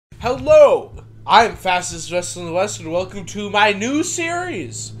Hello, I'm Fastest West in the West, and welcome to my new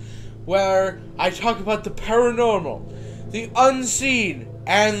series, where I talk about the paranormal, the unseen,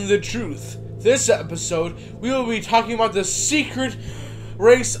 and the truth. This episode, we will be talking about the secret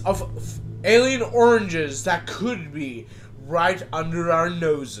race of alien oranges that could be right under our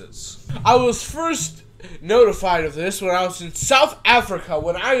noses. I was first notified of this when I was in South Africa,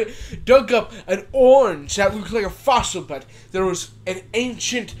 when I dug up an orange that looked like a fossil, but there was an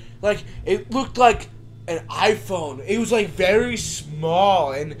ancient, it looked like an iPhone. It was very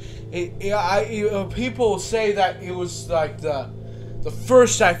small, and people say that it was like the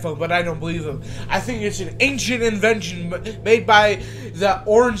first iPhone, but I don't believe them. I think it's an ancient invention made by the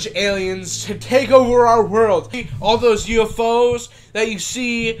orange aliens to take over our world. All those UFOs that you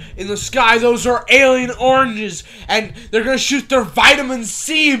see in the sky, those are alien oranges, and they're gonna shoot their vitamin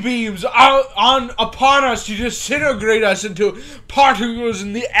C beams upon us to disintegrate us into particles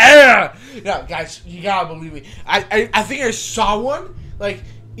in the air. Now, guys, you gotta believe me. I think I saw one,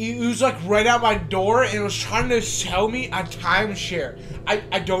 it was right out my door, and it was trying to sell me a timeshare.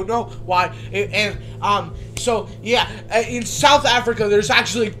 I don't know why. So yeah, in South Africa, there's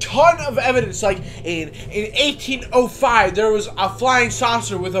actually a ton of evidence. In 1805, there was a flying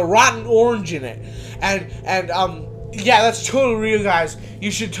saucer with a rotten orange in it, and yeah, that's totally real, guys.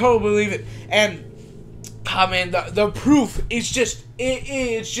 You should totally believe it. And the proof is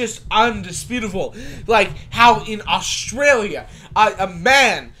it's just undisputable. Like how in Australia, a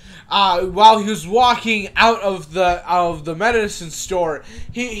man, while he was walking out of the medicine store,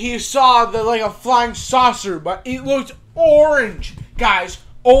 he saw a flying saucer, but it looked orange, guys,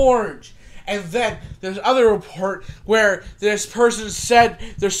 orange. And then there's other report where this person said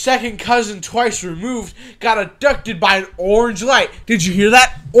their second cousin, twice removed, got abducted by an orange light. Did you hear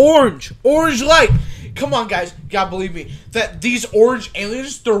that? Orange light. Come on, guys, you gotta believe me that these orange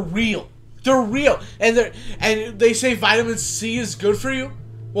aliens, they're real. They're real, and they say vitamin C is good for you.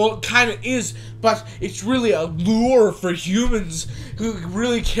 Well, it kind of is, but it's really a lure for humans who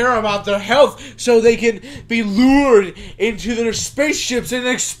really care about their health, so they can be lured into their spaceships and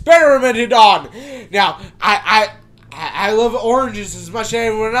experimented on. Now, I love oranges as much as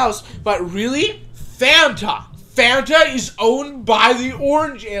anyone else, but really, Fanta is owned by the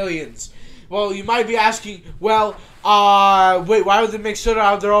orange aliens. Well, you might be asking, well, wait, why would they make soda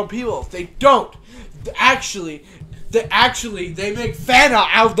out of their own people? They don't. Actually, they make Fanta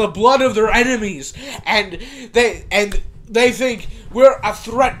out of the blood of their enemies, and they think we're a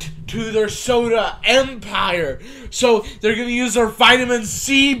threat to their soda empire. So they're gonna use their vitamin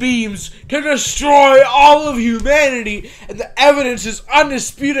C beams to destroy all of humanity. And the evidence is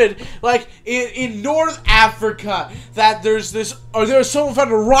undisputed. In North Africa, that there's someone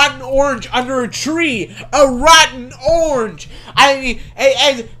found a rotten orange under a tree. A rotten orange. I mean,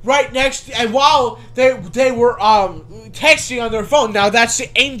 and right next, and while they were texting on their phone. Now that's the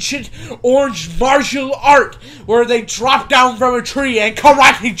ancient orange martial art where they drop down from a tree and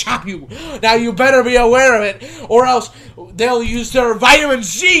karate chop you. Now you better be aware of it, or else they'll use their vitamin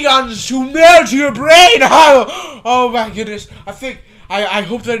C guns to melt your brain. Oh my goodness. I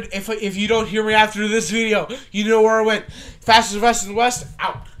hope that if you don't hear me after this video, you know where I went. Fastest West in the West,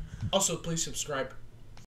 out. Also, please subscribe.